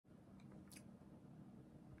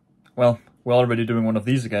well, we're already doing one of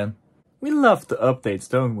these again. We love the updates,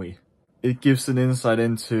 don't we? It gives an insight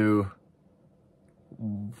into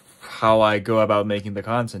how I go about making the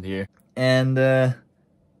content here. And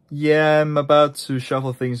yeah, I'm about to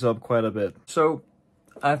shuffle things up quite a bit. So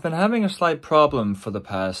I've been having a slight problem for the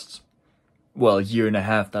past, well, year and a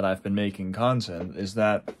half that I've been making content, is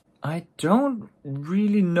that I don't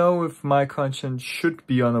really know if my content should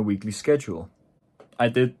be on a weekly schedule. I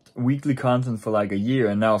did weekly content for like a year,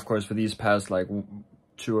 and now of course for these past like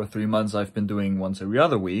 2 or 3 months I've been doing once every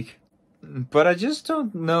other week. But I just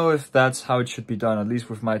don't know if that's how it should be done, at least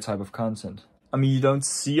with my type of content. I mean, you don't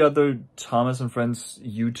see other Thomas and Friends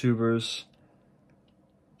YouTubers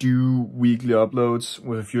do weekly uploads,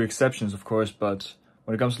 with a few exceptions of course, but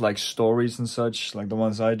when it comes to like stories and such, like the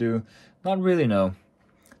ones I do, not really, no.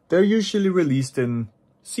 They're usually released in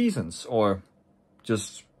seasons, or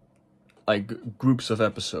just like groups of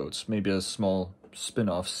episodes, maybe a small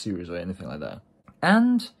spin-off series or anything like that.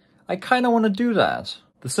 And I kind of want to do that.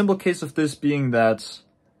 The simple case of this being that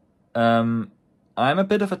I'm a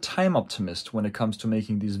bit of a time optimist when it comes to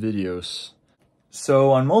making these videos.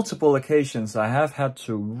 So on multiple occasions I have had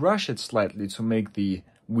to rush it slightly to make the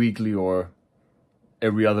weekly or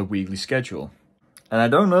every other weekly schedule. And I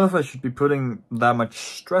don't know if I should be putting that much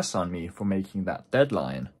stress on me for making that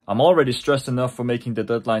deadline. I'm already stressed enough for making the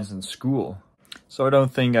deadlines in school, so I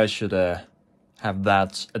don't think I should have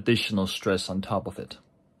that additional stress on top of it.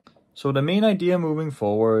 So the main idea moving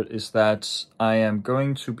forward is that I am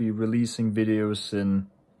going to be releasing videos in,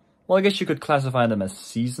 well, I guess you could classify them as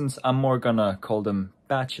seasons. I'm more gonna call them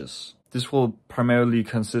batches. This will primarily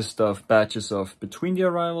consist of batches of Between the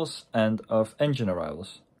Arrivals and of Engine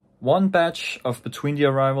Arrivals. One batch of Between the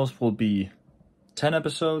Arrivals will be 10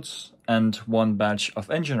 episodes, and one batch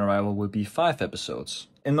of Engine Arrival will be 5 episodes.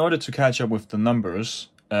 In order to catch up with the numbers,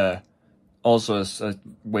 also as a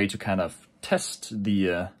way to kind of test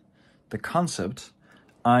the concept,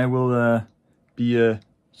 I will be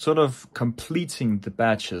sort of completing the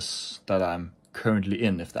batches that I'm currently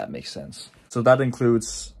in, if that makes sense. So that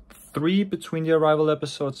includes 3 Between the Arrival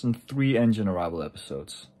episodes and 3 Engine Arrival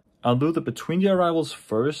episodes. I'll do the Between the Arrivals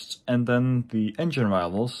first, and then the Engine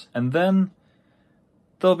Arrivals, and then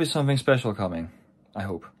there'll be something special coming, I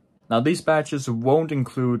hope. Now these batches won't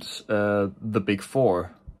include the big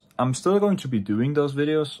 4. I'm still going to be doing those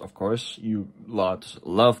videos, of course. You lot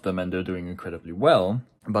love them and they're doing incredibly well,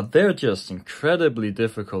 but they're just incredibly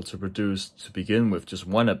difficult to produce to begin with, just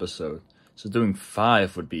 1 episode. So doing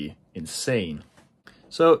 5 would be insane.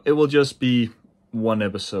 So it will just be 1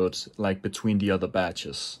 episode, like between the other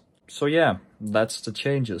batches. So yeah, that's the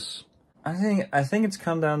changes. I think it's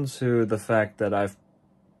come down to the fact that I've,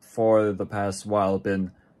 for the past while,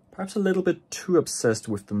 been perhaps a little bit too obsessed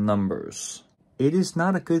with the numbers. It is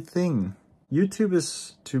not a good thing. YouTube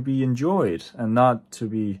is to be enjoyed and not to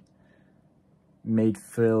be made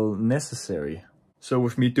feel necessary. So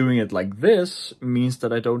with me doing it like this means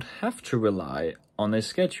that I don't have to rely on a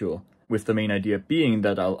schedule, with the main idea being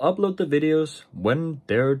that I'll upload the videos when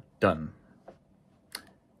they're done.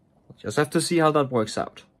 Just have to see how that works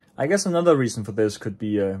out. I guess another reason for this could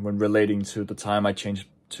be when relating to the time I changed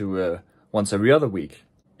to once every other week.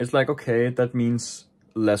 It's like, okay, that means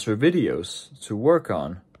lesser videos to work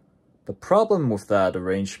on. The problem with that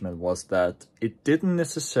arrangement was that it didn't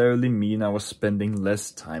necessarily mean I was spending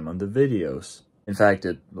less time on the videos. In fact,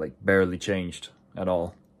 it like barely changed at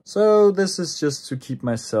all. So this is just to keep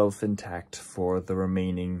myself intact for the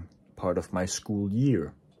remaining part of my school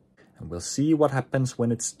year. And we'll see what happens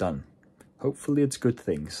when it's done. Hopefully it's good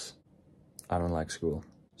things. I don't like school.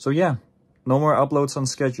 So yeah, no more uploads on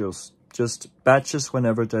schedules. Just batches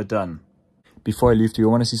whenever they're done. Before I leave, do you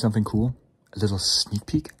want to see something cool? A little sneak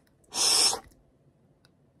peek?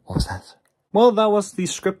 What was that? Well, that was the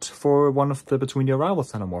script for one of the Between the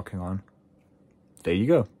Arrivals that I'm working on. There you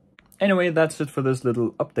go. Anyway, that's it for this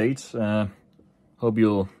little update. Hope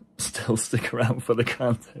you'll still stick around for the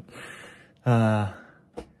content.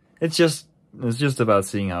 It's just about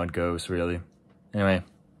seeing how it goes, really. Anyway,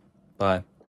 bye.